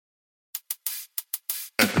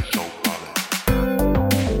episode quality.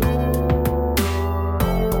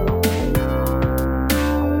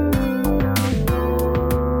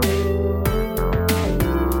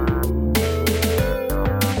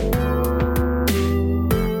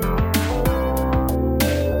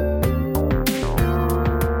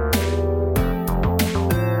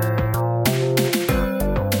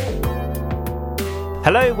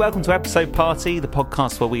 Hello, welcome to Episode Party, the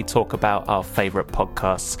podcast where we talk about our favourite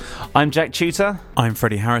podcasts. I'm Jack Tutor. I'm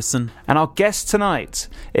Freddie Harrison. And our guest tonight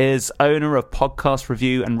is owner of podcast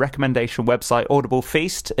review and recommendation website Audible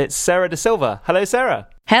Feast. It's Sarah De Silva. Hello, Sarah.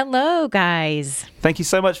 Hello, guys. Thank you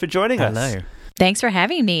so much for joining us. Hello. Thanks for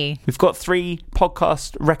having me. We've got 3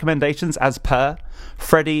 podcast recommendations as per.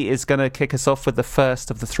 Freddie is going to kick us off with the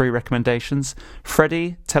first of the 3 recommendations.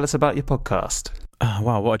 Freddie, tell us about your podcast.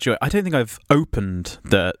 Wow, what a joy. I don't think I've opened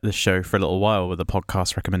the show for a little while with a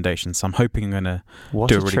podcast recommendation, so I'm hoping I'm going to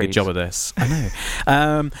do a really good job of this. I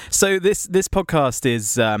know. So this podcast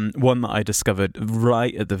is one that I discovered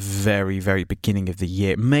right at the very, very beginning of the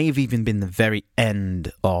year. It may have even been the very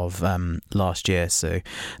end of last year, so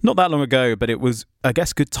not that long ago, but it was, I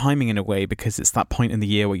guess, good timing in a way, because it's that point in the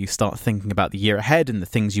year where you start thinking about the year ahead and the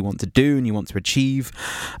things you want to do and you want to achieve,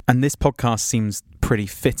 and this podcast seems pretty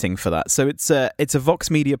fitting for that. So it's a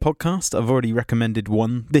Vox Media podcast. I've already recommended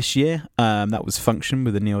one this year. That was Function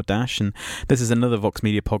with Anil Dash, and this is another Vox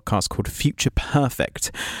Media podcast called Future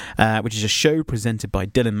Perfect, which is a show presented by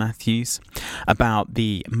Dylan Matthews about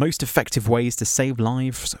the most effective ways to save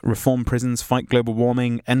lives, reform prisons, fight global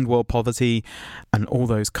warming, end world poverty, and all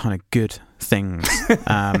those kind of good things.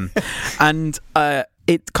 And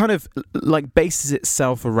it kind of like bases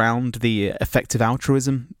itself around the effective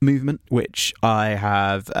altruism movement, which I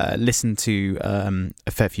have listened to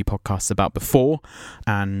a fair few podcasts about before,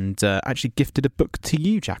 and actually gifted a book to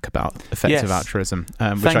you, Jack, about effective altruism,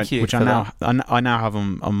 which I now have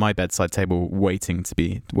on my bedside table, waiting to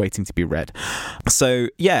be read. So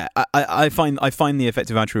yeah, I find the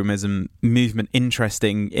effective altruism movement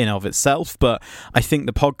interesting in of itself, but I think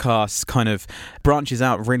the podcast kind of branches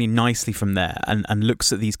out really nicely from there and looks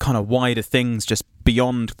at these kind of wider things just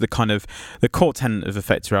beyond the kind of the core tenet of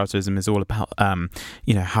effective altruism is all about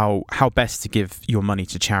how best to give your money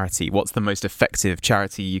to charity. What's the most effective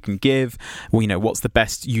charity you can give? What's the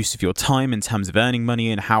best use of your time in terms of earning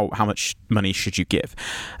money, and how much money should you give?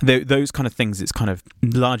 Those kind of things it's kind of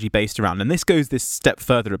largely based around, and this goes this step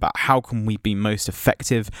further about how can we be most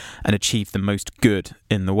effective and achieve the most good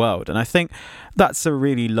in the world. And I think that's a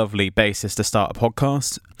really lovely basis to start a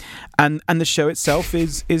podcast, and the show itself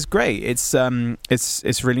is great.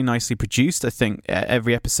 It's really nicely produced. I think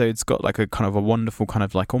every episode's got like a kind of a wonderful kind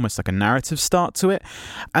of like almost like a narrative start to it,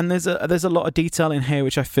 and there's a lot of detail in here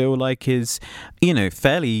which I feel like is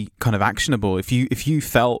fairly kind of actionable. If you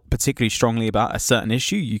felt particularly strongly about a certain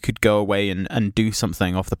issue, you could go away and do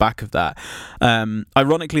something off the back of that.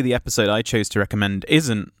 Ironically, the episode I chose to recommend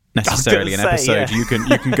isn't necessarily an episode you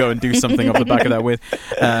can go and do something off the back of that with,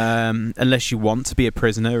 unless you want to be a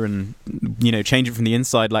prisoner and change it from the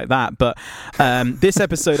inside like that. But this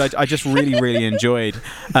episode I just really enjoyed.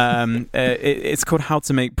 It's called How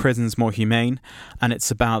to Make Prisons More Humane, and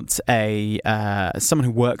it's about someone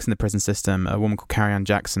who works in the prison system, a woman called Carrie Ann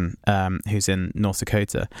Jackson, who's in North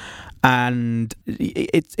Dakota, and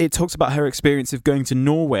it talks about her experience of going to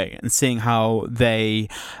Norway and seeing how they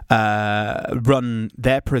run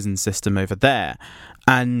their prison system over there.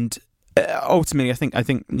 And ultimately, I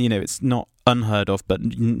think it's not unheard of, but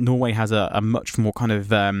Norway has a much more kind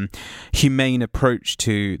of humane approach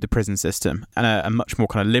to the prison system, and a much more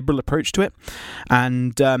kind of liberal approach to it.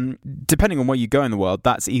 And depending on where you go in the world,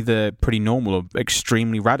 that's either pretty normal or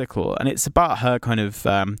extremely radical. And it's about her kind of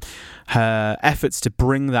her efforts to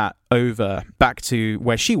bring that over back to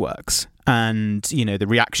where she works, and the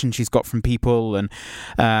reaction she's got from people, and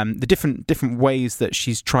the different ways that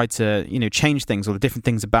she's tried to change things, or the different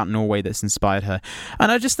things about Norway that's inspired her.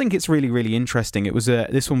 And I just think it's really interesting. It was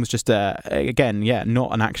this one was just again,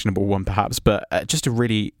 not an actionable one perhaps, but just a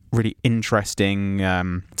really interesting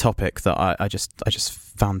topic that I just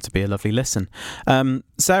found to be a lovely listen.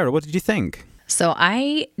 Sarah, what did you think? So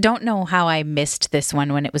I don't know how I missed this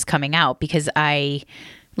one when it was coming out, because I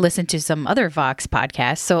listened to some other Vox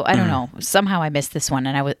podcasts. So I don't know. Somehow I missed this one,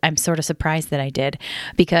 and I'm sort of surprised that I did,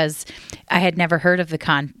 because I had never heard of the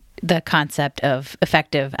concept of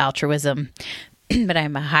effective altruism. but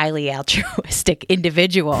I'm a highly altruistic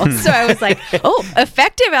individual. So I was like, oh,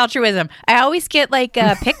 effective altruism. I always get like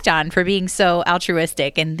picked on for being so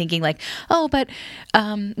altruistic and thinking like, oh, but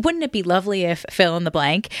wouldn't it be lovely if fill in the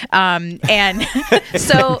blank? And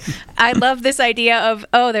so I love this idea of,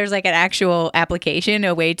 oh, there's like an actual application,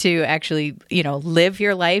 a way to actually, live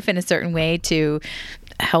your life in a certain way to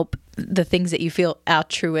help the things that you feel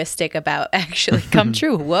altruistic about actually come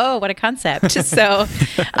true. Whoa, what a concept. So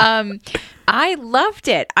I loved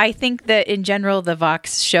it. I think that in general, the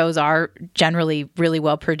Vox shows are generally really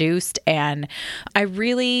well produced, and I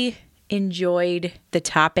really enjoyed the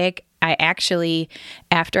topic. I actually,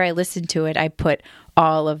 after I listened to it, I put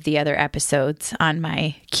all of the other episodes on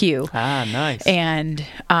my queue. Ah, nice. And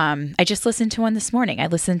I just listened to one this morning. I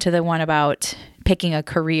listened to the one about picking a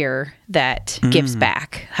career that gives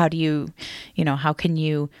back. How do you, how can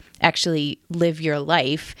you actually live your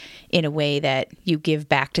life in a way that you give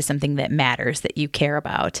back to something that matters, that you care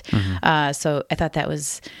about? So I thought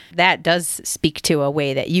that does speak to a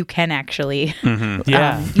way that you can actually,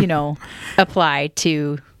 apply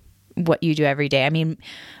to what you do every day. I mean,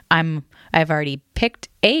 I've already picked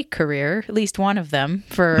a career, at least one of them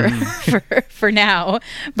for now,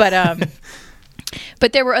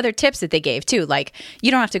 but there were other tips that they gave too. Like, you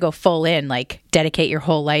don't have to go full in, like dedicate your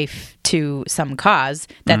whole life to some cause.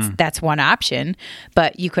 That's one option,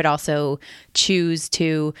 but you could also choose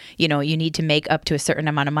to, you need to make up to a certain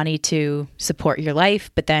amount of money to support your life.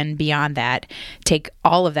 But then beyond that, take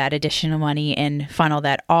all of that additional money and funnel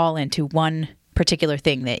that all into one particular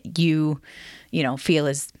thing that you feel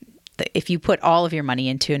is, if you put all of your money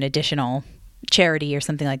into an additional charity or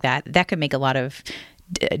something like that, that could make a lot of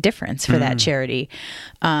difference for that charity.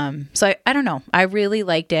 So I don't know. I really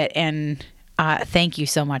liked it, and thank you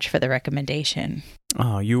so much for the recommendation.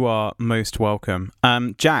 Oh, you are most welcome.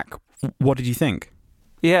 Jack, what did you think?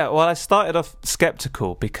 Yeah, well, I started off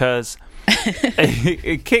skeptical because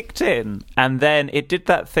it kicked in, and then it did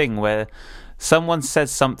that thing where someone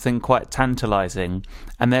says something quite tantalizing,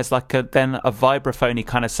 and there's like then a vibraphony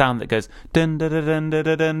kind of sound that goes dun dun dun dun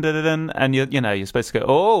dun dun dun dun, and you're supposed to go,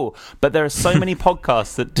 oh. But there are so many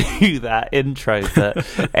podcasts that do that intro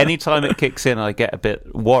that anytime it kicks in, I get a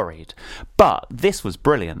bit worried. But this was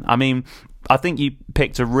brilliant. I mean, I think you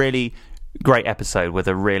picked a really great episode with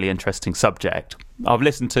a really interesting subject. I've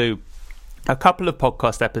listened to a couple of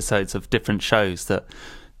podcast episodes of different shows that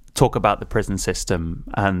talk about the prison system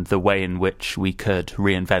and the way in which we could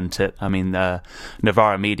reinvent it. I mean,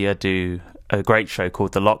 Novara Media do a great show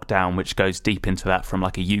called The Lockdown, which goes deep into that from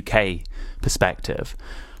like a UK perspective.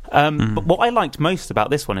 But what I liked most about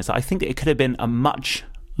this one is that I think that it could have been a much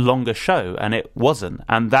longer show, and it wasn't,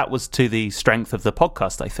 and that was to the strength of the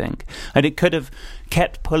podcast, I think. And it could have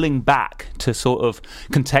kept pulling back to sort of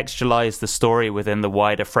contextualize the story within the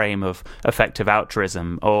wider frame of effective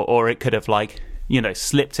altruism, or it could have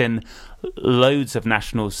slipped in loads of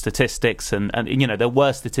national statistics and there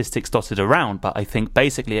were statistics dotted around, but I think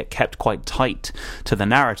basically it kept quite tight to the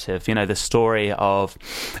narrative. The story of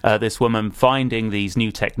this woman finding these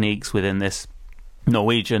new techniques within this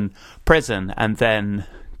Norwegian prison and then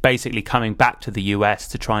basically coming back to the US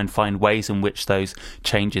to try and find ways in which those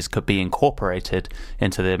changes could be incorporated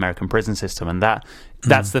into the American prison system. And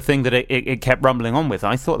that's the thing that it kept rumbling on with.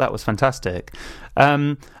 I thought that was fantastic.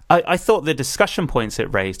 I thought the discussion points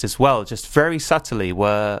it raised as well, just very subtly,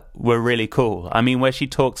 were really cool. I mean, where she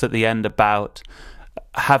talks at the end about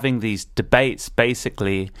having these debates,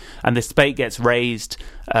 basically, and this debate gets raised,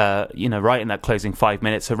 right in that closing 5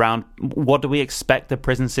 minutes around what do we expect the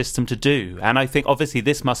prison system to do? And I think obviously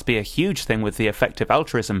this must be a huge thing with the effective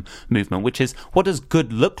altruism movement, which is, what does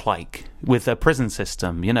good look like with a prison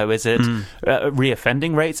system? Is it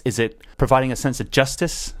reoffending rates? Is it providing a sense of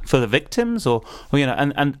justice for the victims? Or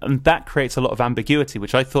and that creates a lot of ambiguity,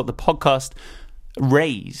 which I thought the podcast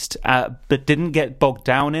raised, but didn't get bogged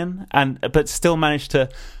down in, but still managed to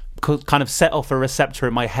kind of set off a receptor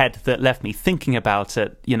in my head that left me thinking about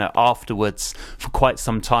it, afterwards for quite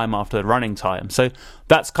some time after the running time. So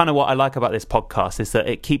that's kind of what I like about this podcast, is that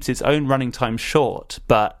it keeps its own running time short,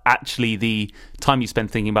 but actually the time you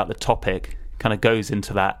spend thinking about the topic kind of goes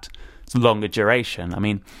into that longer duration. I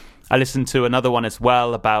mean, I listened to another one as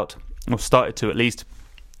well started to at least,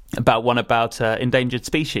 about endangered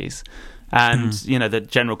species. And, the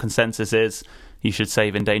general consensus is you should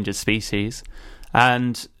save endangered species.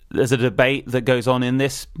 And there's a debate that goes on in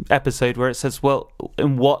this episode where it says, well,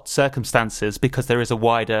 in what circumstances, because there is a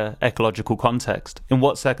wider ecological context, in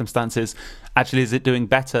what circumstances actually is it doing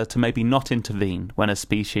better to maybe not intervene when a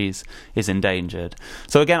species is endangered?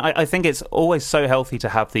 So again, I think it's always so healthy to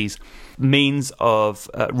have these means of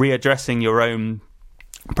readdressing your own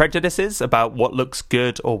prejudices about what looks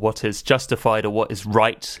good or what is justified or what is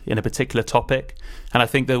right in a particular topic. And I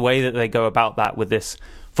think the way that they go about that with this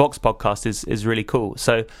Vox podcast is really cool.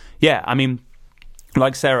 So yeah, I mean,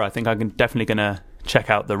 like Sarah, I think I'm definitely going to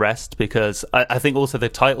check out the rest, because I think also the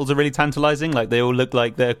titles are really tantalizing. Like, they all look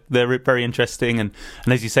like they're very interesting, and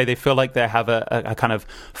as you say, they feel like they have a kind of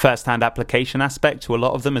first-hand application aspect to a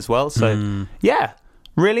lot of them as well. So yeah,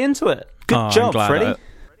 really into it. Good job, Freddie.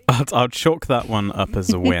 I'll chalk that one up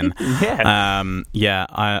as a win.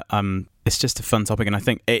 It's just a fun topic, and I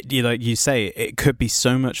think it, like you say, it could be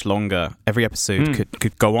so much longer. Every episode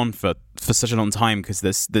could go on for such a long time, because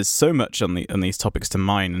there's so much on these topics to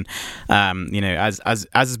mine. And as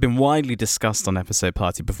has been widely discussed on Episode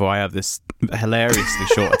Party before, I have this hilariously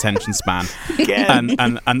short attention span,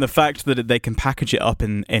 and the fact that they can package it up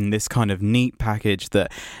in this kind of neat package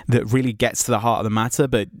that really gets to the heart of the matter,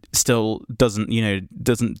 but still doesn't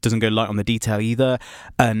go light on the detail either,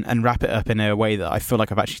 and wrap it up in a way that I feel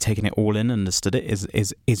like I've actually taken it all in and understood it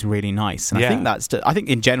is really nice. And I think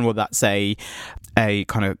in general that's a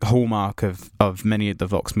kind of hallmark of many of the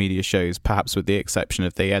Vox Media shows, perhaps with the exception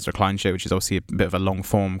of the Ezra Klein show, which is obviously a bit of a long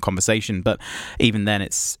form conversation, but even then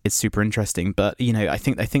it's super interesting. But I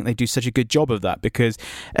think they do such a good job of that, because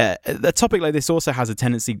a topic like this also has a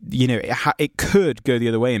tendency, it could go the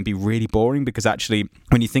other way and be really boring, because actually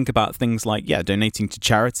when you think about things like donating to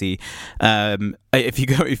charity, if you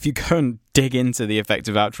go and dig into the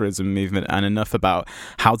effective altruism movement and enough about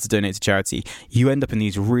how to donate to charity, you end up in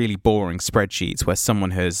these really boring spreadsheets where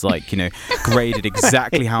someone has graded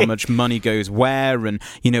exactly how much money goes where, and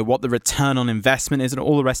what the return on investment is and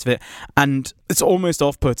all the rest of it, and it's almost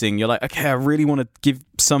off-putting. You're like, okay, I really want to give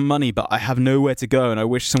some money, but I have nowhere to go, and I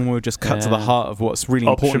wish someone would just cut to the heart of what's really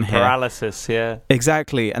important here. Option paralysis, yeah.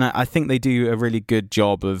 Exactly, and I think they do a really good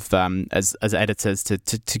job of as editors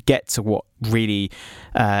to get to what really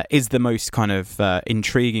is the most kind of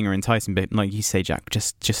intriguing or enticing bit, like you say, Jack,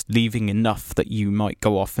 just leaving enough that you might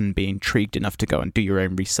go off and be intrigued enough to go and do your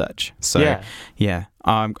own research. So yeah,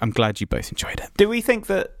 I'm glad you both enjoyed it. Do we think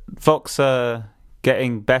that Vox are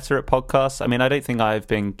getting better at podcasts? I mean, I don't think I've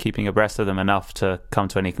been keeping abreast of them enough to come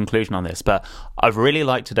to any conclusion on this, but I've really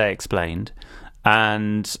liked Today Explained.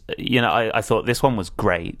 And, I thought this one was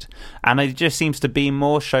great. And it just seems to be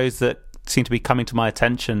more shows that seem to be coming to my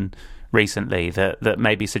attention recently that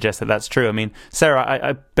maybe suggest that that's true. I mean, Sarah,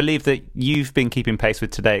 I believe that you've been keeping pace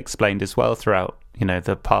with Today Explained as well throughout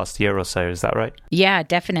the past year or so. Is that right? Yeah,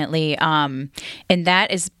 definitely. And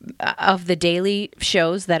that is, of the daily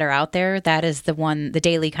shows that are out there, that is the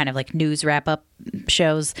daily kind of like news wrap up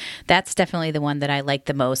shows. That's definitely the one that I like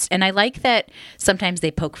the most. And I like that sometimes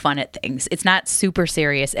they poke fun at things. It's not super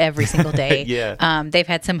serious every single day. Yeah. They've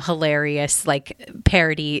had some hilarious like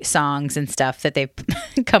parody songs and stuff that they've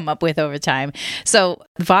come up with over time. So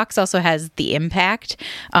Vox also has The Impact.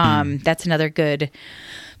 That's another good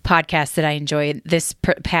podcast that I enjoyed this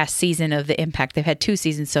past season of The Impact. They've had 2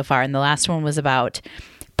 seasons so far, and the last one was about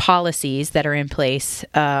policies that are in place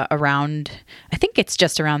around, I think it's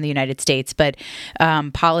just around the United States, but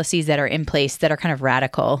policies that are in place that are kind of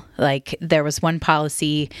radical. Like there was one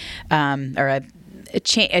policy or a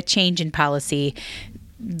change in policy.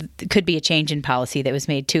 Could be a change in policy that was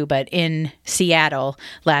made too, but in Seattle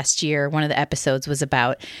last year, one of the episodes was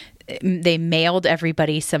about they mailed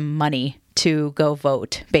everybody some money to go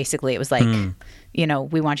vote. Basically, it was like,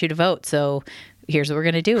 we want you to vote, so here's what we're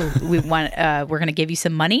going to do. We're going to give you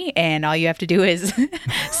some money, and all you have to do is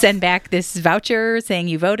send back this voucher saying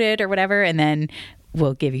you voted or whatever, and then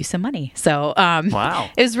we'll give you some money. So wow.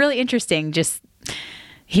 It was really interesting just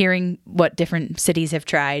hearing what different cities have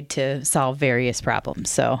tried to solve various problems.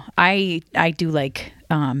 So I do like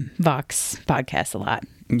Vox podcasts a lot.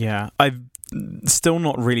 Yeah, I've still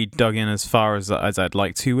not really dug in as far as I'd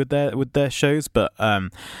like to with their shows, but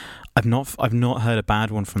I've not heard a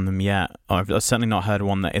bad one from them yet. I've certainly not heard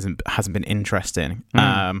one that hasn't been interesting.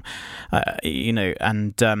 I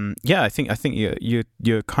think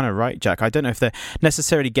you're kind of right, Jack. I don't know if they're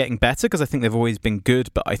necessarily getting better, because I think they've always been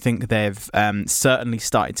good, but I think they've certainly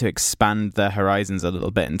started to expand their horizons a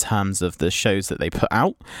little bit in terms of the shows that they put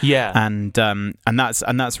out. Yeah, and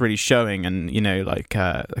that's really showing. And like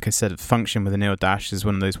I said, Function with Anil Dash is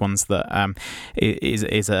one of those ones that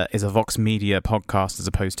is a Vox Media podcast as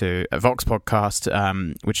opposed to a Vox podcast,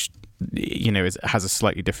 which has a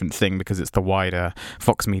slightly different thing because it's the wider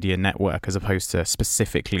Vox Media network as opposed to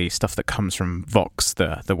specifically stuff that comes from Vox,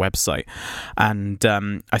 the website. And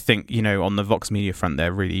I think on the Vox Media front,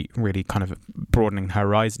 they're really, really kind of broadening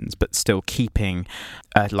horizons, but still keeping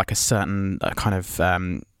like a certain kind of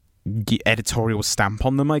editorial stamp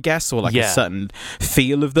on them, I guess, or like a certain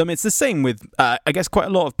feel of them. It's the same with, I guess, quite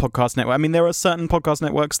a lot of podcast networks. I mean, there are certain podcast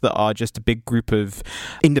networks that are just a big group of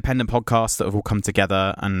independent podcasts that have all come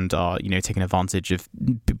together and are, taking advantage of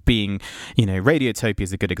being, Radiotopia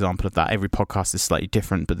is a good example of that. Every podcast is slightly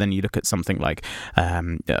different, but then you look at something like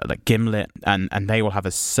Gimlet, and they will have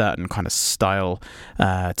a certain kind of style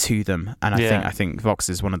to them, and I think Vox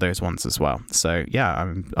is one of those ones as well. So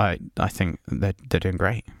I think they're doing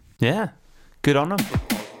great. Yeah, good on them.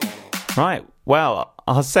 Right, well,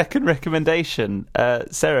 our second recommendation,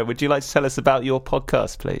 Sarah, would you like to tell us about your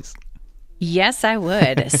podcast, please? Yes, I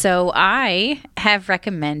would. So I have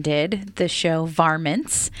recommended the show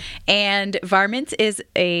Varmints, and Varmints is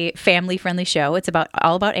a family-friendly show. It's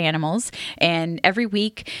all about animals, and every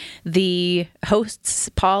week the hosts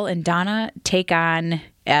Paul and Donna take on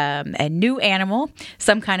a new animal,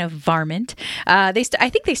 some kind of varmint. I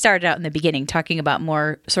think they started out in the beginning talking about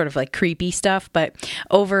more sort of like creepy stuff, but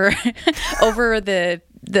over the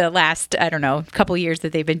last, I don't know, couple years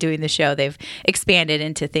that they've been doing the show, they've expanded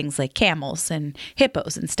into things like camels and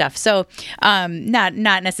hippos and stuff. So not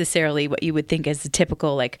necessarily what you would think as a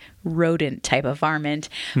typical like rodent type of varmint,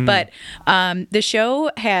 but the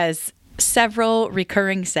show has several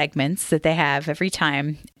recurring segments that they have every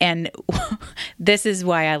time, and this is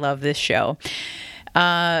why I love this show.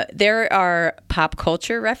 There are pop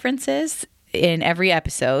culture references in every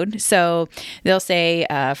episode. So they'll say,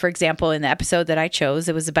 for example, in the episode that I chose,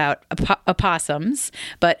 it was about opossums,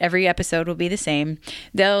 but every episode will be the same.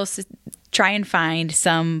 They'll try and find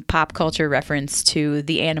some pop culture reference to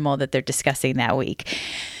the animal that they're discussing that week.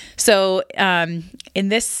 So in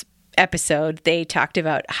this episode, they talked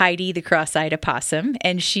about Heidi the cross-eyed opossum,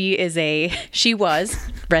 and she was,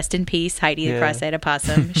 rest in peace, Heidi the cross-eyed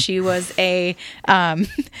opossum. She was a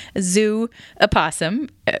zoo opossum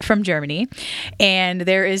from Germany, and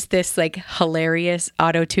there is this like hilarious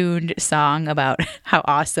auto-tuned song about how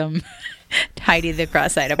awesome Heidi the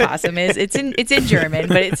cross-eyed opossum is. It's in German,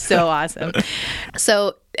 but it's so awesome.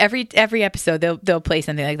 So every episode they'll play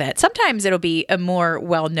something like that. Sometimes it'll be a more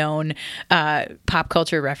well-known pop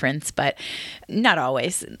culture reference, but not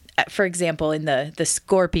always. For example, in the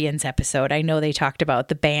Scorpions episode, I know they talked about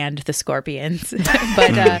the band the Scorpions,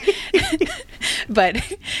 but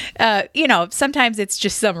sometimes it's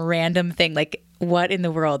just some random thing like, what in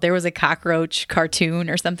the world? There was a cockroach cartoon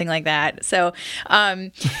or something like that. So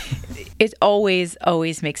it always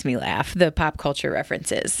makes me laugh, the pop culture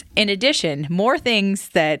references. In addition, more things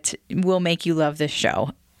that will make you love this show.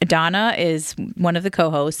 Donna is one of the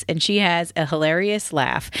co-hosts, and she has a hilarious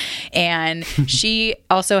laugh. And she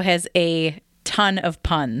also has a ton of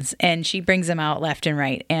puns, and she brings them out left and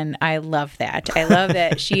right, and I love that. I love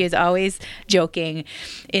that she is always joking.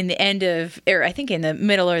 In the end of, or I think in the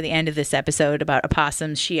middle or the end of this episode about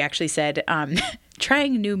opossums, she actually said,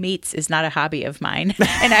 trying new meats is not a hobby of mine.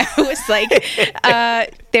 And I was like,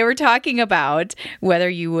 they were talking about whether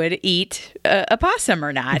you would eat a possum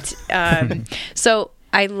or not. So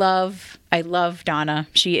I love Donna.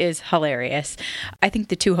 She is hilarious. I think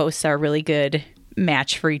the two hosts are really good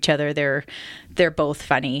match for each other. They're both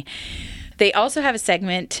funny. They also have a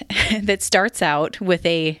segment that starts out with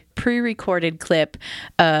a pre-recorded clip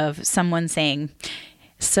of someone saying,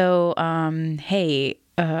 so hey,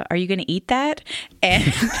 are you going to eat that?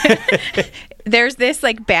 And there's this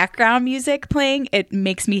like background music playing. It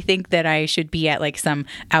makes me think that I should be at like some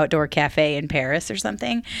outdoor cafe in Paris or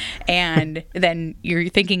something. And then you're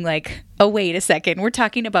thinking like, oh, wait a second, we're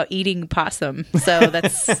talking about eating possum. So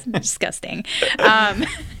that's disgusting.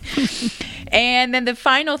 And then the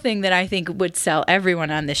final thing that I think would sell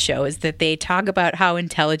everyone on this show is that they talk about how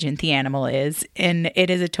intelligent the animal is, and it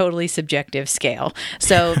is a totally subjective scale.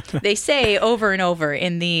 So they say over and over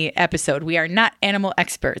in the episode, we are not animal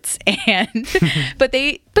experts, and but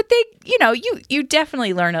they you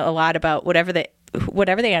definitely learn a lot about whatever the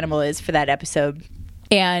animal is for that episode.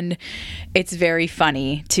 And it's very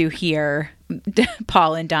funny to hear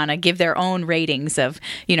Paul and Donna give their own ratings of,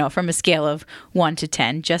 from a scale of 1 to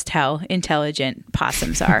 10, just how intelligent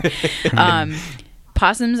possums are.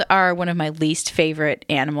 Possums are one of my least favorite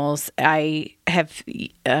animals. I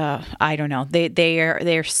don't know.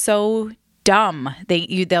 They're so dumb.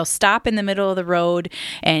 They'll stop in the middle of the road,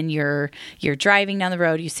 and you're driving down the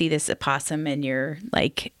road, you see this opossum, and you're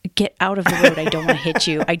like, get out of the road. I don't want to hit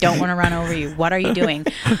you. I don't want to run over you. What are you doing?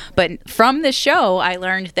 But from the show, I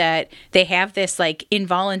learned that they have this like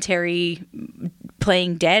involuntary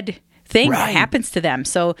playing dead thing that happens to them.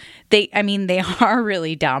 So they are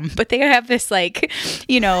really dumb, but they have this like,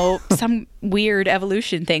 some weird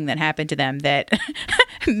evolution thing that happened to them that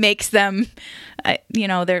makes them, they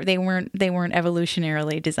weren't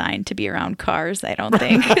evolutionarily designed to be around cars, I don't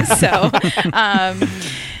think. So,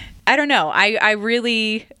 I don't know. I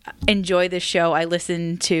really enjoy this show. I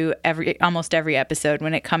listen to almost every episode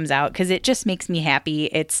when it comes out because it just makes me happy.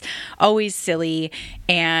 It's always silly,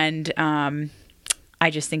 and I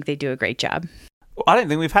just think they do a great job. I don't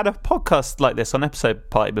think we've had a podcast like this on Episode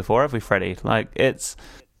Party before, have we, Freddie?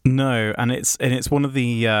 No, and it's one of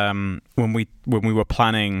the when we were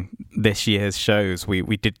planning this year's shows,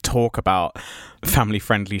 we did talk about family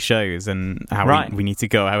friendly shows and how we need to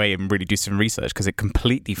go away and really do some research because it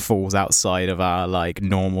completely falls outside of our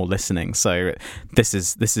normal listening. So this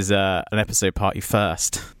is an Episode Party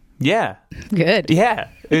first. Yeah, good. Yeah,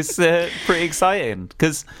 it's pretty exciting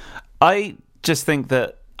because I just think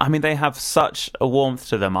that. I mean, they have such a warmth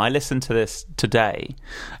to them. I listened to this today,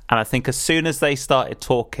 and I think as soon as they started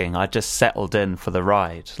talking, I just settled in for the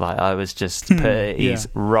ride. I was just put at ease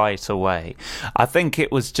right away. I think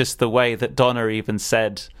it was just the way that Donna even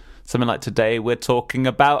said something like, "Today we're talking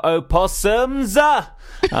about opossums." I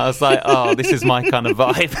was like, oh, this is my kind of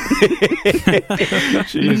vibe.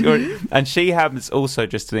 And she has also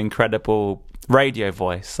just an incredible radio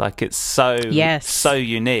voice. It's so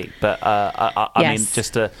unique. But I mean,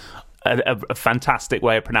 just a fantastic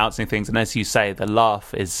way of pronouncing things. And as you say, the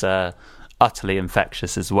laugh is utterly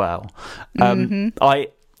infectious as well. I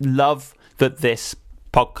love that this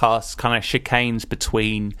podcast kind of chicanes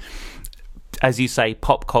between, as you say,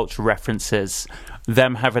 pop culture references,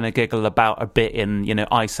 them having a giggle about a bit in,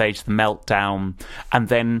 Ice Age, The Meltdown, and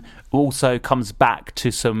then also comes back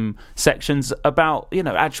to some sections about,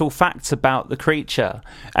 actual facts about the creature.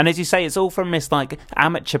 And as you say, it's all from this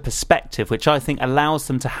amateur perspective, which I think allows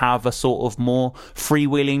them to have a sort of more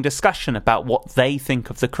freewheeling discussion about what they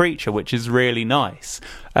think of the creature, which is really nice.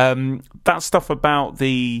 That stuff about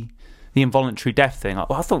the involuntary death thing,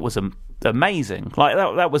 I thought was amazing.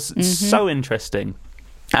 That was so interesting.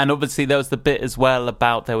 And obviously there was the bit as well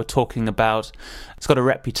about, they were talking about, it's got a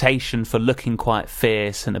reputation for looking quite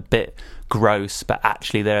fierce and a bit gross, but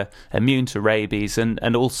actually they're immune to rabies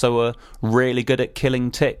and also are really good at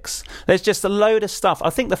killing ticks. There's just a load of stuff. I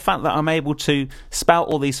think the fact that I'm able to spout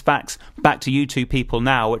all these facts back to you two people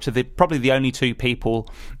now, which are probably the only two people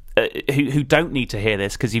who don't need to hear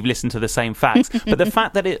this because you've listened to the same facts, but the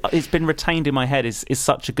fact that it's been retained in my head is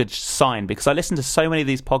such a good sign, because I listen to so many of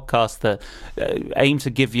these podcasts that aim to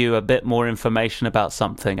give you a bit more information about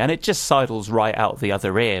something, and it just sidles right out the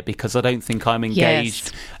other ear because I don't think I'm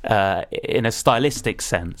engaged in a stylistic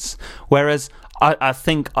sense, whereas I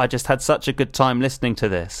think I just had such a good time listening to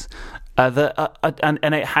this and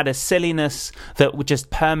it had a silliness that just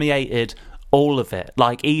permeated all of it.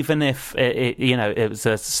 Even if it was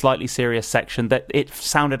a slightly serious section, that it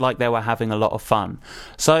sounded like they were having a lot of fun.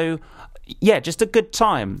 So yeah, just a good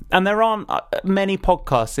time. And there aren't many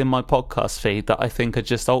podcasts in my podcast feed that I think are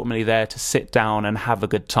just ultimately there to sit down and have a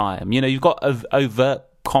good time. You've got overt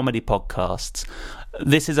comedy podcasts.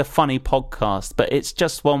 This is a funny podcast, but it's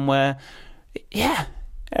just one where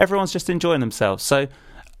everyone's just enjoying themselves. So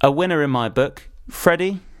a winner in my book.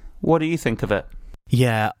 Freddie, what do you think of it?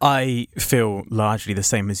 Yeah, I feel largely the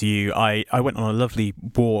same as you. I went on a lovely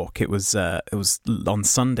walk. It was on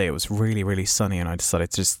Sunday. It was really, really sunny, and I decided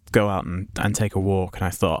to just go out and take a walk. And I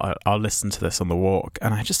thought I'll listen to this on the walk,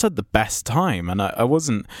 and I just had the best time. And I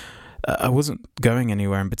wasn't going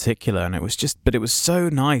anywhere in particular, and it was so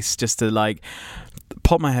nice just to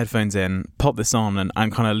pop my headphones in, pop this on,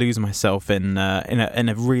 and kind of lose myself in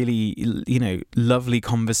a really lovely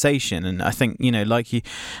conversation. And I think like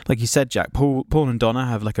you said, Jack, Paul and Donna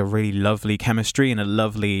have a really lovely chemistry and a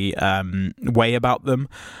lovely way about them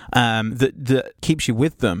that keeps you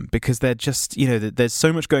with them, because they're just there's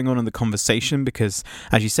so much going on in the conversation, because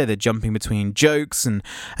as you say, they're jumping between jokes and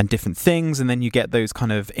different things, and then you get those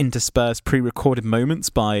kind of interspersed pre-recorded moments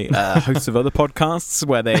by hosts of other podcasts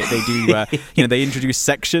where they do they introduce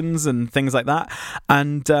sections and things like that,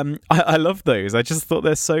 and I love those. I just thought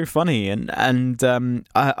they're so funny, and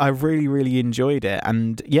I really, really enjoyed it.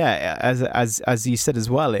 And yeah, as you said as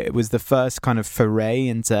well, it was the first kind of foray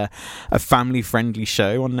into a family friendly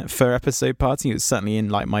show for Episode Party. It was certainly in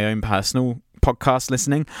my own personal podcast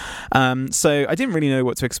listening, so I didn't really know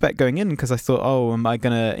what to expect going in, because I thought, am I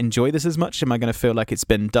going to enjoy this as much? Am I going to feel like it's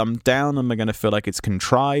been dumbed down? Am I going to feel like it's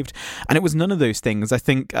contrived? And it was none of those things. I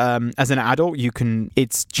think as an adult,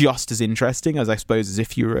 it's just as interesting as, I suppose, as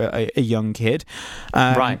if you were a young kid.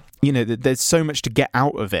 Right. There's so much to get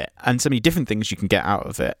out of it, and so many different things you can get out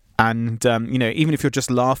of it. And even if you're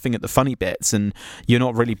just laughing at the funny bits and you're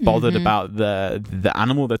not really bothered about the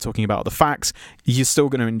animal they're talking about, the facts, you're still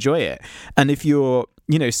going to enjoy it. And if you're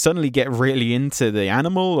suddenly get really into the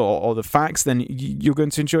animal or the facts, then you're going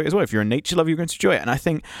to enjoy it as well. If you're a nature lover, you're going to enjoy it. And I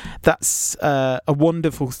think that's a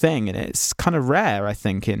wonderful thing, and it's kind of rare, I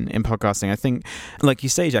think, in podcasting. I think, like you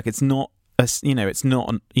say, Jack, it's not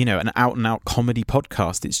an out and out comedy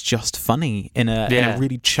podcast. It's just funny in a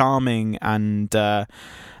really charming and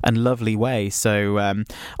lovely way. So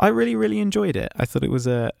I really, really enjoyed it. I thought it was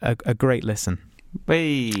a great listen.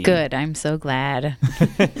 Whee. Good. I'm so glad.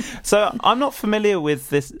 So I'm not familiar with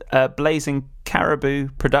this Blazing Caribou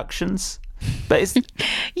Productions, but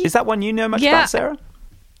is that one you know much about, Sarah?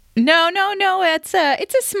 No. It's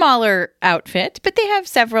a smaller outfit, but they have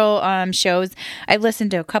several shows. I've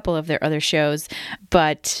listened to a couple of their other shows,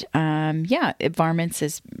 but Varmints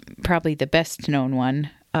is probably the best known one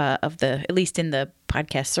at least in the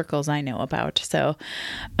podcast circles I know about. So,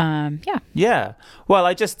 yeah. Well,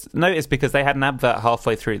 I just noticed because they had an advert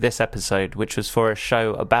halfway through this episode, which was for a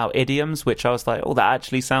show about idioms, which I was like, oh, that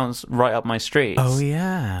actually sounds right up my street. Oh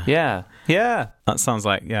yeah. That sounds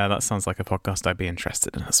like a podcast I'd be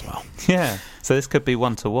interested in as well. Yeah. So this could be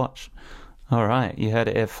one to watch. All right, you heard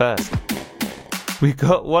it here first. We've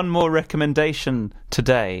got one more recommendation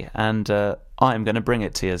today, and I'm going to bring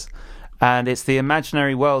it to you. And it's the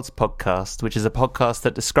Imaginary Worlds podcast, which is a podcast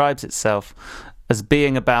that describes itself as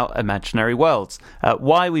being about imaginary worlds,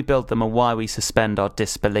 why we build them and why we suspend our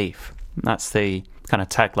disbelief. That's the kind of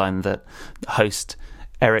tagline that host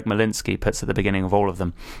Eric Molinsky puts at the beginning of all of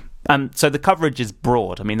them. So the coverage is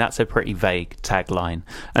broad. I mean, that's a pretty vague tagline.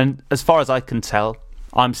 And as far as I can tell,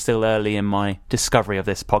 I'm still early in my discovery of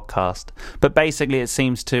this podcast, but basically it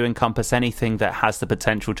seems to encompass anything that has the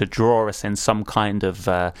potential to draw us in some kind of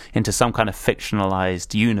into some kind of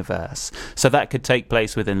fictionalized universe. So that could take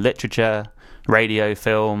place within literature, radio,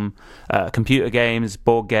 film, computer games,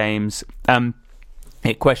 board games.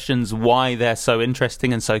 It questions why they're so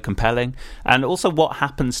interesting and so compelling, and also what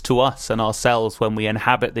happens to us and ourselves when we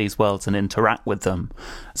inhabit these worlds and interact with them.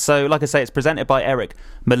 So, like I say, it's presented by Eric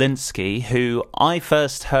Molinsky, who I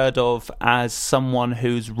first heard of as someone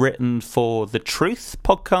who's written for the Truth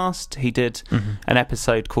podcast. He did an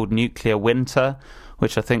episode called Nuclear Winter,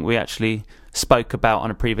 which I think we actually spoke about on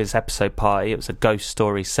a previous episode party. It was a ghost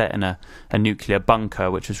story set in a nuclear bunker,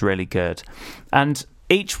 which was really good. And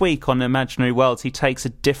each week on Imaginary Worlds, he takes a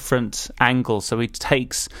different angle. So he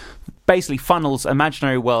basically funnels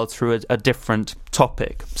Imaginary Worlds through a different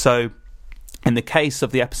topic. So in the case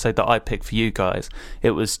of the episode that I picked for you guys,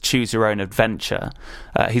 it was Choose Your Own Adventure.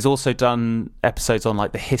 He's also done episodes on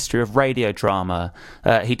like the history of radio drama.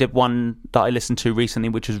 He did one that I listened to recently,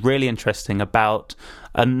 which was really interesting, about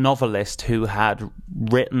a novelist who had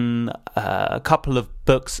written a couple of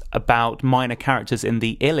books about minor characters in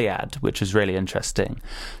the Iliad, which was really interesting.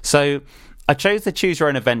 So I chose the Choose Your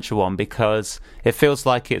Own Adventure one because it feels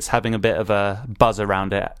like it's having a bit of a buzz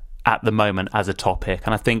around it at the moment as a topic.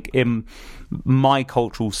 And I think in my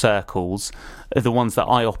cultural circles, the ones that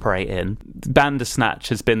I operate in, Bandersnatch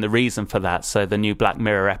has been the reason for that. So the new Black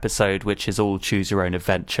Mirror episode, which is all Choose Your Own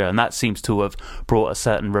Adventure, and that seems to have brought a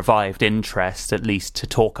certain revived interest, at least to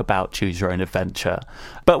talk about Choose Your Own Adventure.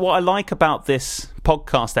 But what I like about this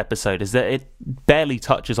podcast episode is that it barely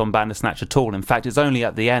touches on Bandersnatch at all. In fact, it's only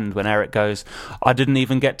at the end when Eric goes, I didn't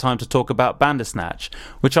even get time to talk about Bandersnatch,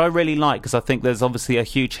 which I really like, because I think there's obviously a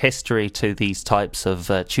huge history to these types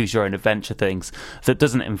of Choose Your Own Adventure things that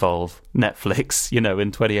doesn't involve Netflix,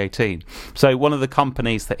 in 2018. So one of the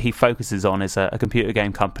companies that he focuses on is a computer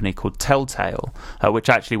game company called Telltale, which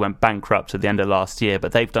actually went bankrupt at the end of last year,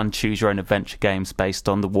 but they've done Choose Your Own Adventure games based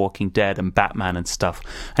on The Walking Dead and Batman and stuff.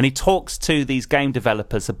 And he talks to these game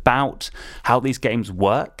developers about how these games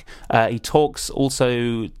work. He talks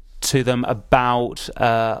also to them about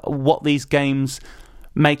what these games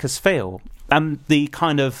make us feel, and the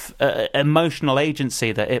kind of emotional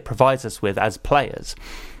agency that it provides us with as players.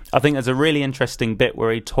 I think there's a really interesting bit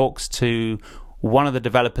where he talks to one of the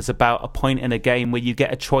developers about a point in a game where you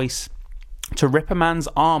get a choice to rip a man's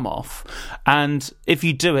arm off, and if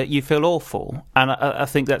you do it, you feel awful. And I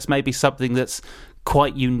think that's maybe something that's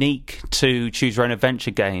quite unique to Choose Your Own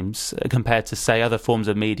Adventure games compared to, say, other forms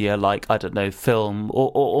of media like, I don't know, film,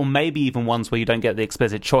 or maybe even ones where you don't get the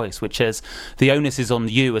explicit choice, which is the onus is on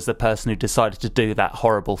you as the person who decided to do that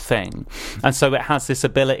horrible thing. And so it has this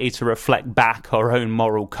ability to reflect back our own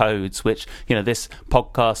moral codes, which, this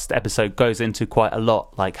podcast episode goes into quite a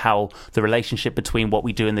lot, like how the relationship between what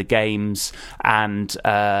we do in the games and,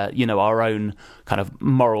 our own kind of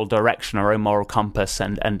moral direction, our own moral compass,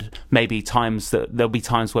 and maybe times that there'll be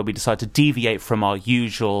times where we decide to deviate from our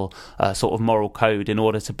usual sort of moral code in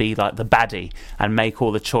order to be like the baddie and make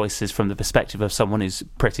all the choices from the perspective of someone who's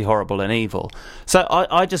pretty horrible and evil. So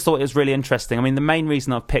I just thought it was really interesting. I mean, the main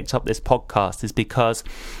reason I've picked up this podcast is because,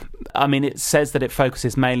 I mean, it says that it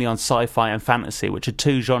focuses mainly on sci-fi and fantasy, which are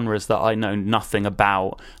two genres that I know nothing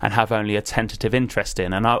about and have only a tentative interest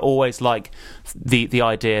in. And I always like the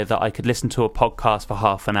idea that I could listen to a podcast for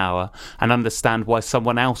half an hour and understand why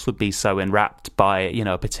someone else would be so enwrapped by, you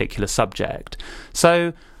know, a particular subject.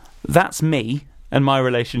 So that's me and my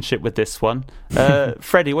relationship with this one.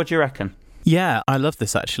 Freddie, what do you reckon? Yeah, I love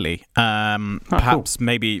this actually. Perhaps cool.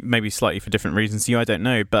 maybe slightly for different reasons to you, I don't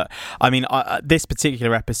know. But I mean, this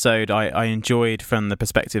particular episode I enjoyed from the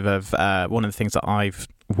perspective of one of the things that I've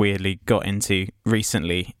weirdly got into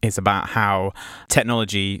recently is about how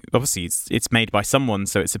technology, obviously it's made by someone,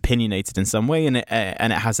 so it's opinionated in some way, and it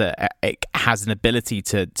has an ability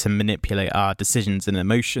to manipulate our decisions and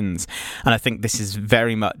emotions. And I think this is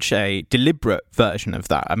very much a deliberate version of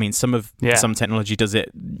that. I mean, some technology does it,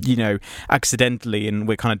 you know, accidentally, and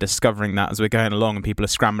we're kind of discovering that as we're going along, and people are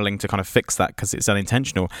scrambling to kind of fix that because it's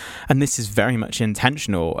unintentional. And this is very much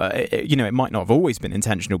intentional. You know, it might not have always been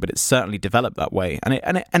intentional, but it's certainly developed that way,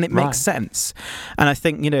 and it makes sense. And I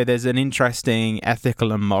think, you know, there's an interesting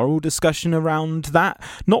ethical and moral discussion around that.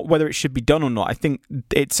 Not whether it should be done or not. I think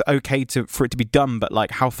it's okay for it to be done, but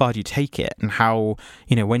like, how far do you take it, and how,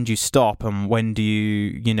 you know, when do you stop, and when do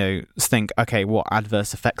you know, think, okay, what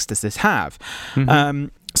adverse effects does this have? Mm-hmm.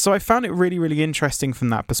 So I found it really, really interesting from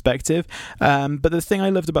that perspective. But the thing I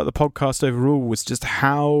loved about the podcast overall was just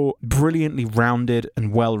how brilliantly rounded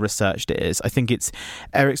and well-researched it is. I think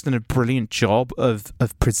Eric's done a brilliant job of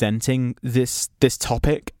presenting this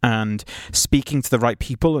topic and speaking to the right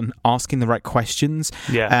people and asking the right questions,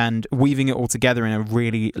 and weaving it all together in a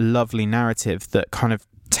really lovely narrative that kind of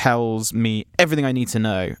tells me everything I need to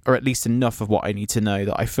know, or at least enough of what I need to know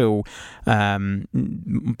that I feel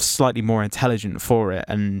slightly more intelligent for it.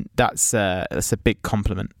 And that's a big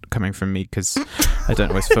compliment coming from me, because I don't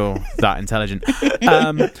always feel that intelligent.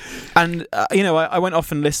 You know, I went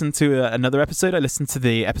off and listened to another episode. I listened to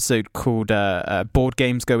the episode called Board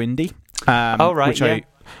Games Go Indie,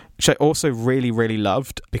 which I also really, really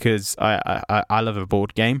loved, because I love a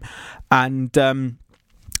board game. And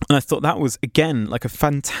I thought that was, again, like a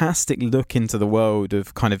fantastic look into the world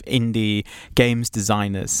of kind of indie games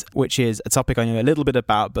designers, which is a topic I know a little bit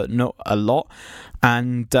about, but not a lot.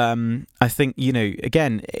 And I think, you know,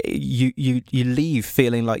 again, you leave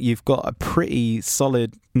feeling like you've got a pretty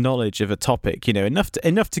solid knowledge of a topic, you know,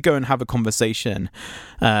 enough to go and have a conversation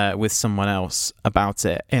with someone else about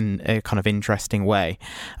it in a kind of interesting way.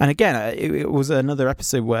 And again, it was another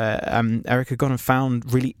episode where Eric had gone and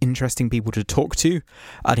found really interesting people to talk to,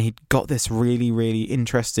 and he'd got this really, really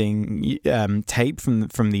interesting tape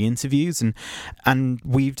from the interviews, and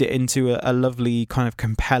weaved it into a lovely kind of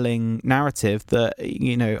compelling narrative that,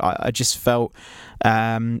 you know, I just felt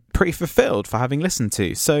pretty fulfilled for having listened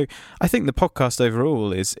to. So I think the podcast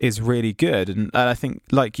overall is really good, and I think,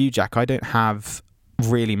 like you, Jack, I don't have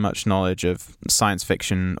really much knowledge of science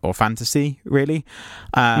fiction or fantasy, really.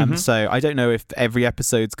 So I don't know if every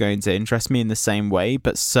episode's going to interest me in the same way,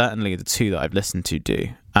 but certainly the two that I've listened to do.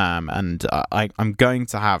 And I'm going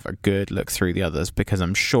to have a good look through the others, because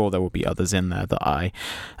I'm sure there will be others in there that I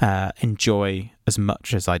enjoy as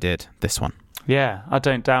much as I did this one. Yeah, I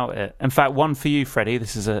don't doubt it. In fact, one for you, Freddie.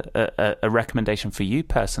 This is a recommendation for you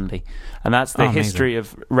personally, and that's the history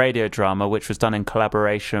of radio drama, which was done in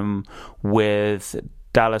collaboration with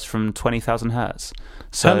Dallas from 20,000 Hertz.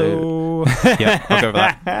 So, hello. Yeah, I'll go with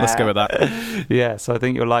that. Let's go with that. Yeah, so I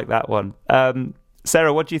think you'll like that one.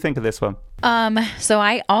 Sarah, what do you think of this one? So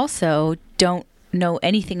I also don't know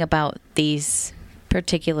anything about these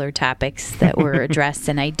particular topics that were addressed,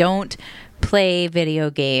 and I don't play video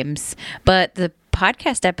games, but the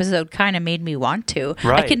podcast episode kind of made me want to.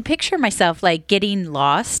 Right. I can picture myself like getting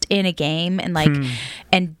lost in a game, and like,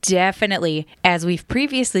 and definitely, as we've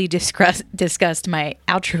previously discussed my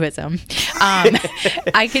altruism,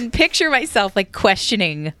 I can picture myself like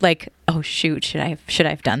questioning, like, oh shoot, should I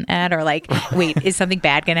have done that? Or like, wait, is something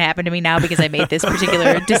bad going to happen to me now because I made this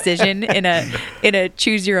particular decision in a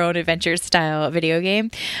choose your own adventure style video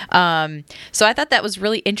game? So I thought that was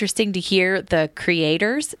really interesting to hear the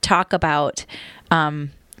creators talk about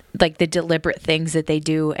like the deliberate things that they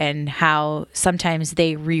do, and how sometimes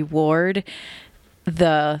they reward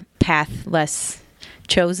the path less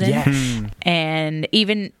chosen. Yes. And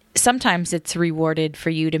even sometimes it's rewarded for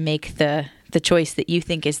you to make the the choice that you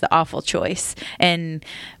think is the awful choice. And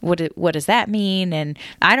what does that mean? And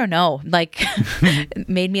I don't know, like it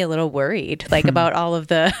made me a little worried, like about all of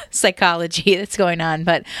the psychology that's going on.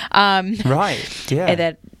 But right. Yeah.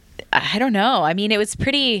 that I don't know. I mean, it was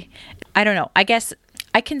pretty, I don't know. I guess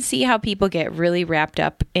I can see how people get really wrapped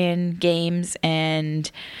up in games and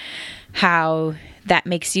how that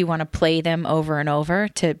makes you want to play them over and over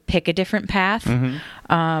to pick a different path,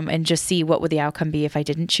 and just see what would the outcome be if I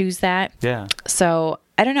didn't choose that. Yeah. So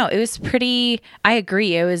I don't know. It was pretty, I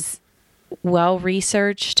agree. It was well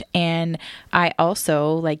researched. And I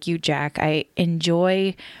also, like you, Jack, I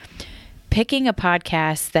enjoy picking a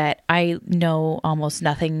podcast that I know almost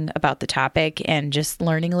nothing about the topic and just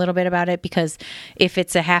learning a little bit about it, because if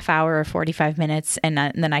it's a half hour or 45 minutes and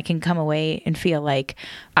then I can come away and feel like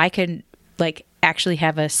I can like actually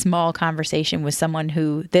have a small conversation with someone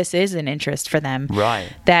who this is an interest for them. Right.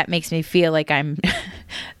 That makes me feel like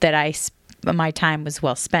my time was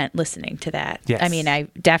well spent listening to that. Yes. I mean, I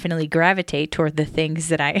definitely gravitate toward the things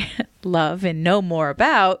that I love and know more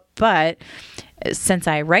about, but since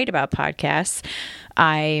I write about podcasts,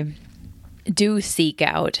 I do seek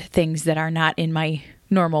out things that are not in my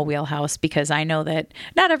normal wheelhouse, because I know that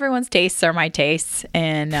not everyone's tastes are my tastes.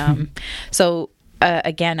 And so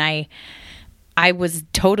again, I was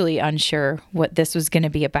totally unsure what this was going to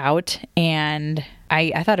be about, and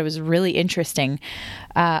I thought it was really interesting.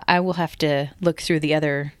 I will have to look through the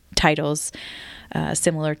other titles,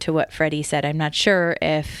 similar to what Freddie said. I'm not sure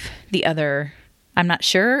if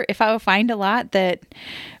I will find a lot that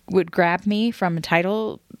would grab me from a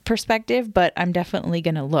title perspective, but I'm definitely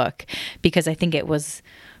going to look, because I think it was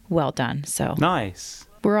well done. So nice.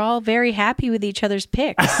 We're all very happy with each other's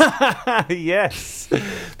picks. Yes.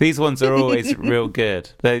 These ones are always real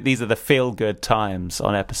good. These are the feel-good times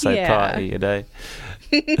on Episode Party, you know.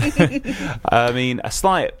 I mean, a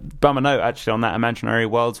slight bummer note actually on that Imaginary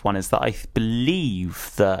Worlds one is that I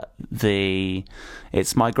believe that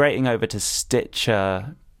it's migrating over to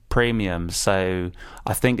Stitcher Premium, so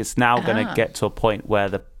I think it's now going to get to a point where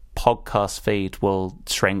the podcast feed will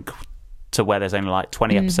shrink to where there's only like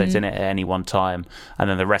 20 episodes in it at any one time, and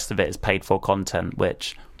then the rest of it is paid for content,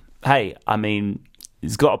 which, hey, I mean,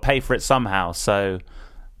 he's got to pay for it somehow, so,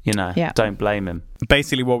 you know, don't blame him.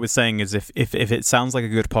 Basically what we're saying is if it sounds like a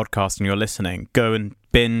good podcast and you're listening, go and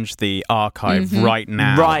binge the archive right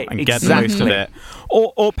now and get the most of it,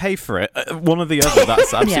 or pay for it, one or the other.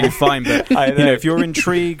 That's absolutely fine, but you know, if you're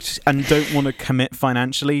intrigued and don't want to commit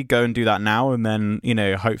financially, go and do that now, and then, you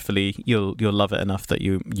know, hopefully you'll love it enough that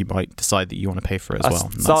you might decide that you want to pay for it as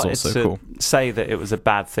well. And that's also cool. Say that it was a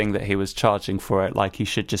bad thing that he was charging for it, like he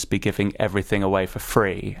should just be giving everything away for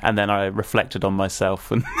free, and then I reflected on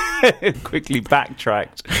myself and quickly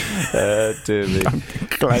backtracked. Dear me. I'm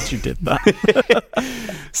glad you did that.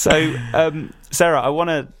 So, Sarah, I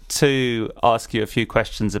wanted to ask you a few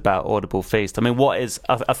questions about Audible Feast. I mean,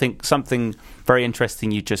 I think something very interesting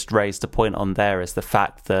you just raised a point on there is the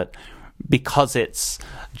fact that because it's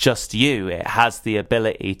just you, it has the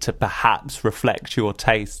ability to perhaps reflect your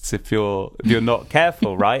tastes if you're not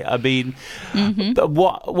careful, right? I mean,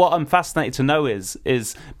 what I'm fascinated to know is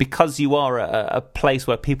because you are a place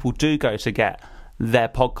where people do go to get their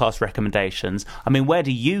podcast recommendations, I mean, where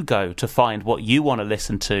do you go to find what you want to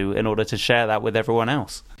listen to in order to share that with everyone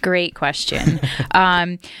else? Great question.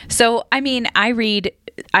 So, I mean, I read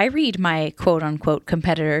my quote unquote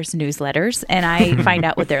competitors' newsletters, and I find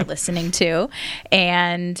out what they're listening to.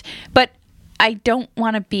 But I don't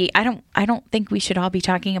want to be, I don't think we should all be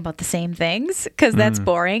talking about the same things, because that's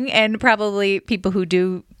boring. And probably people who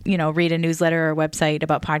do, you know, read a newsletter or website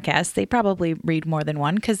about podcasts, they probably read more than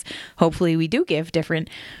one, because hopefully we do give different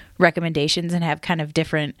recommendations and have kind of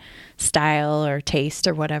different style or taste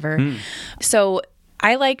or whatever. So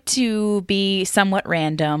I like to be somewhat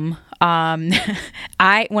random. One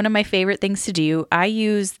of my favorite things to do, I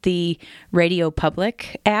use the Radio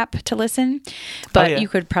Public app to listen, but you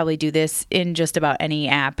could probably do this in just about any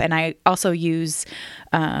app. And I also use,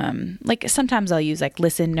 sometimes I'll use like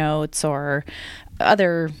Listen Notes or a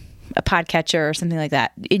podcatcher or something like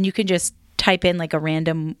that. And you can just type in like a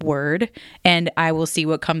random word and I will see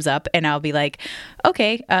what comes up, and I'll be like,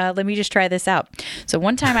 okay, let me just try this out. So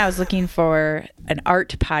one time I was looking for an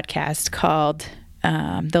art podcast called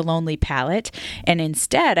The Lonely Palette, and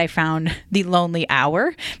instead I found The Lonely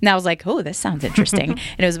Hour, and I was like, oh, this sounds interesting.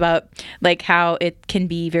 And it was about like how it can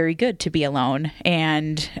be very good to be alone,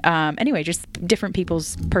 and anyway, just different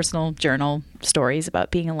people's personal journal stories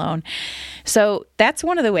about being alone. So that's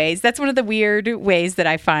one of the weird ways that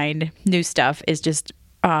I find new stuff, is just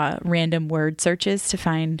random word searches to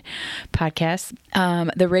find podcasts.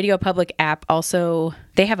 The Radio Public app also,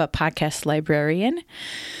 they have a podcast librarian.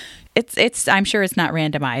 It's I'm sure it's not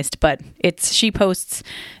randomized, but she posts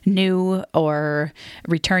new or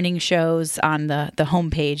returning shows on the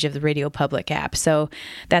homepage of the Radio Public app. So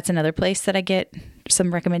that's another place that I get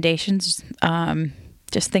some recommendations,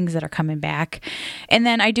 just things that are coming back. And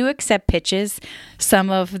then I do accept pitches. Some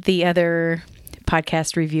of the other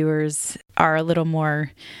podcast reviewers are a little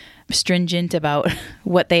more stringent about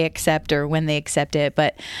what they accept or when they accept it,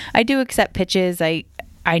 but I do accept pitches.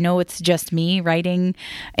 I know it's just me writing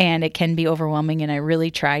and it can be overwhelming, and I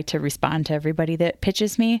really try to respond to everybody that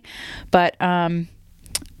pitches me. But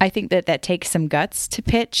I think that takes some guts to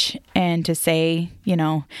pitch and to say,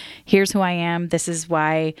 here's who I am. This is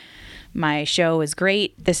why my show is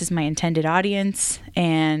great. This is my intended audience.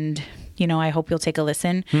 And, I hope you'll take a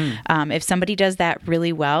listen. If somebody does that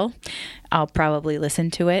really well, I'll probably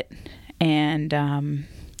listen to it. And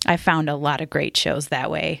I found a lot of great shows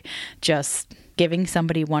that way, just giving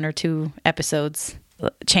somebody 1 or 2 episodes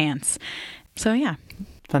chance. So, yeah.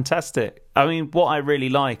 Fantastic. I mean, what I really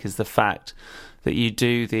like is the fact that you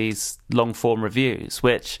do these long form reviews,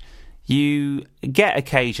 which you get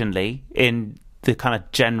occasionally in the kind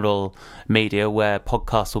of general media where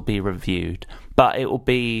podcasts will be reviewed, but it will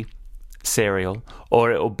be serial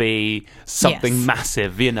or it will be something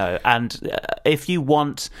massive, and if you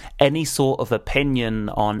want any sort of opinion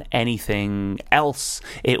on anything else,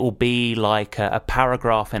 it will be like a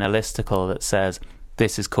paragraph in a listicle that says,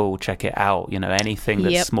 this is cool, check it out, anything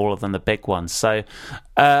that's smaller than the big ones. So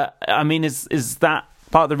I mean, is that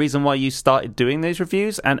part of the reason why you started doing these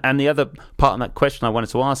reviews? And the other part of that question I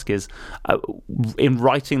wanted to ask is, in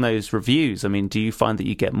writing those reviews, I mean, do you find that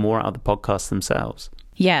you get more out of the podcasts themselves?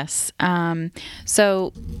 Yes.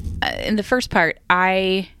 So in the first part,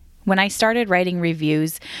 when I started writing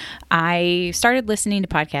reviews, I started listening to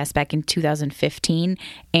podcasts back in 2015,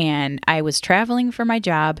 and I was traveling for my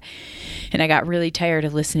job, and I got really tired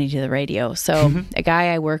of listening to the radio. So a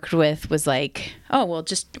guy I worked with was like, oh, well,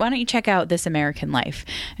 just why don't you check out This American Life?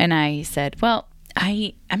 And I said, well,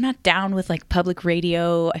 I'm not down with like public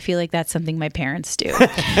radio. I feel like that's something my parents do.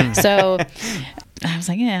 So I was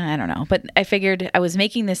like, I don't know. But I figured I was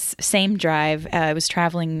making this same drive. I was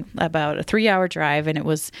traveling about a 3-hour drive, and it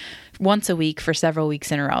was once a week for several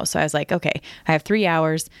weeks in a row. So I was like, okay, I have 3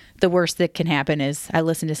 hours. The worst that can happen is I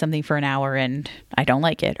listen to something for an hour and I don't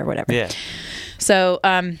like it or whatever. Yeah. So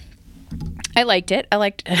I liked it. I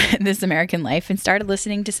liked This American Life, and started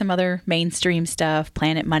listening to some other mainstream stuff,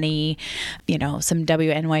 Planet Money, some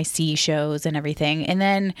WNYC shows and everything. And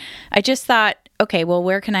then I just thought, okay, well,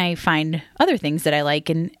 where can I find other things that I like?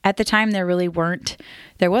 And at the time there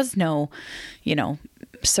was no,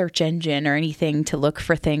 search engine or anything to look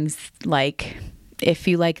for things like, if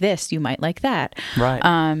you like this, you might like that.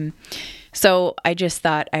 Right. So I just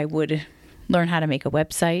thought I would learn how to make a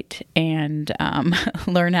website and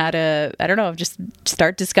learn how to, just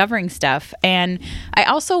start discovering stuff. And I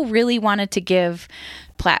also really wanted to give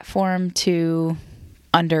platform to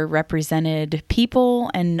underrepresented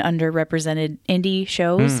people and underrepresented indie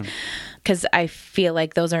shows, because I feel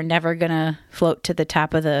like those are never going to float to the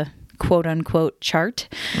top of the quote unquote chart.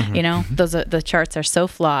 The charts are so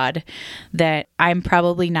flawed that I'm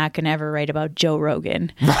probably not going to ever write about Joe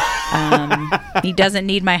Rogan. He doesn't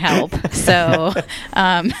need my help. So,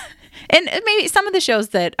 and maybe some of the shows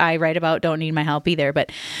that I write about don't need my help either.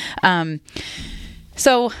 But,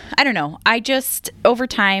 so I don't know. I just, over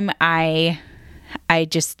time, I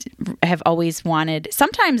just have always wanted,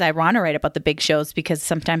 sometimes I want to write about the big shows because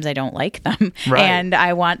sometimes I don't like them. Right. And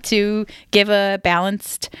I want to give a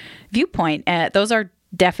balanced viewpoint. Those are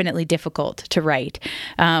definitely difficult to write.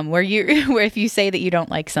 Where if you say that you don't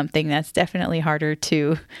like something, that's definitely harder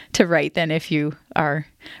to write than if you are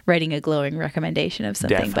writing a glowing recommendation of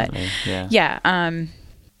something. Definitely, but yeah,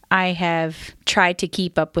 I have tried to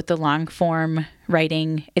keep up with the long form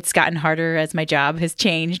writing. It's gotten harder as my job has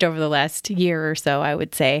changed over the last year or so. I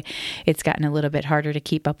would say it's gotten a little bit harder to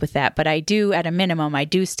keep up with that. But I do, at a minimum, I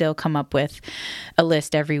do still come up with a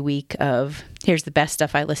list every week of here's the best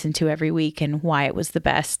stuff I listened to every week and why it was the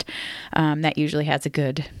best. That usually has a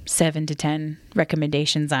good 7 to 10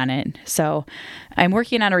 recommendations on it. So I'm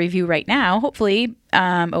working on a review right now, hopefully.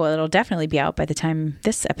 It'll definitely be out by the time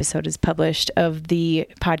this episode is published, of the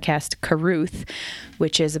podcast Caruth,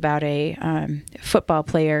 which is about a football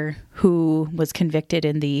player who was convicted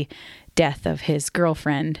in the death of his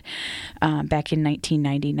girlfriend back in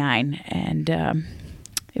 1999. And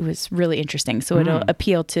it was really interesting. So it'll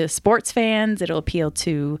appeal to sports fans. It'll appeal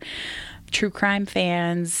to true crime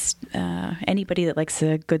fans, anybody that likes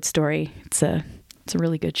a good story. It's a it's a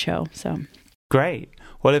really good show. So great.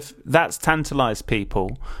 Well, if that's tantalized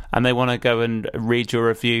people and they want to go and read your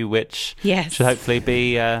review, which should hopefully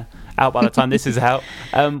be out by the time this is out,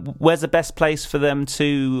 where's the best place for them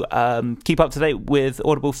to keep up to date with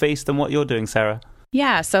Audible Feast and what you're doing, Sarah?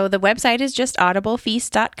 Yeah, so the website is just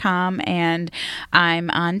audiblefeast.com, and I'm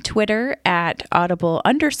on Twitter at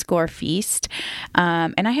audible_feast.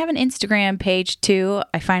 And I have an Instagram page too.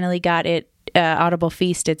 I finally got it. Audible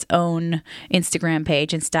Feast its own Instagram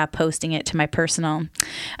page and stopped posting it to my personal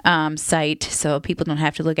site so people don't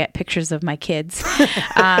have to look at pictures of my kids.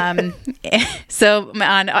 So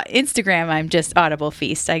on Instagram, I'm just Audible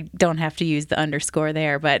Feast. I don't have to use the underscore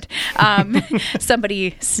there, but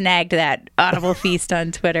somebody snagged that Audible Feast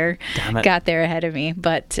on Twitter, got there ahead of me.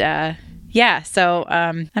 But so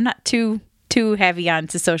I'm not too heavy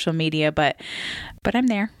onto social media, but I'm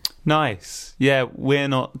there. Nice. Yeah, we're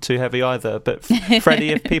not too heavy either. But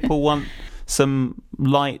Freddie, if people want some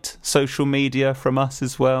light social media from us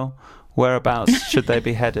as well, whereabouts should they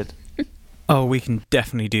be headed? Oh, we can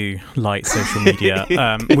definitely do light social media.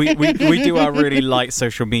 We do our really light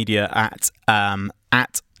social media at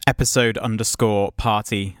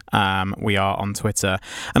episode_party. We are on Twitter,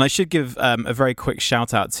 and I should give a very quick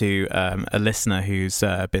shout out to a listener who's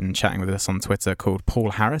been chatting with us on Twitter called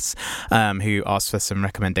Paul Harris, who asked for some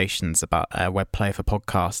recommendations about a web player for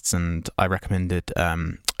podcasts, and I recommended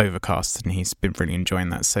Overcast, and he's been really enjoying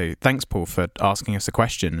that. So thanks, Paul, for asking us a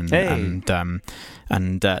question and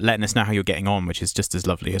letting us know how you're getting on, which is just as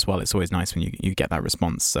lovely as well. It's always nice when you get that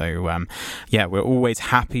response. So we're always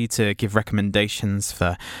happy to give recommendations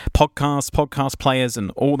for podcast players and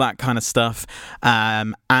all that kind of stuff.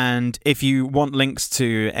 And if you want links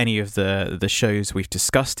to any of the shows we've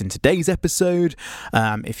discussed in today's episode,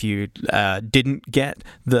 if you didn't get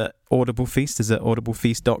the Audible Feast is at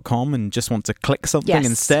audiblefeast.com and just want to click something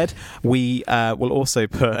instead, we will also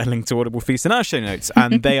put a link to Audible Feast in our show notes,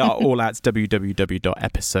 and they are all at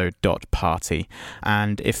www.episode.party.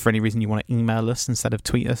 And if for any reason you want to email us instead of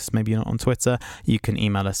tweet us, maybe you're not on Twitter, you can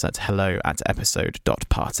email us at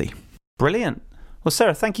hello@episode.party. Brilliant. Well,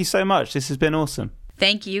 Sarah, thank you so much. This has been awesome.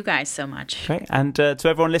 Thank you guys so much. Great. And to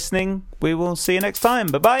everyone listening, we will see you next time.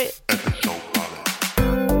 Bye-bye.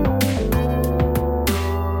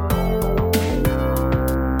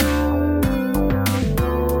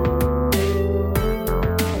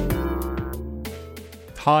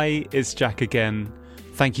 Hi, it's Jack again.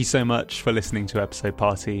 Thank you so much for listening to Episode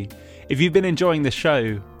Party. If you've been enjoying the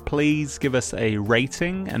show, please give us a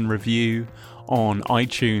rating and review on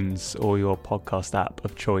iTunes or your podcast app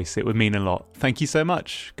of choice. It would mean a lot. Thank you so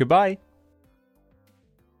much. Goodbye.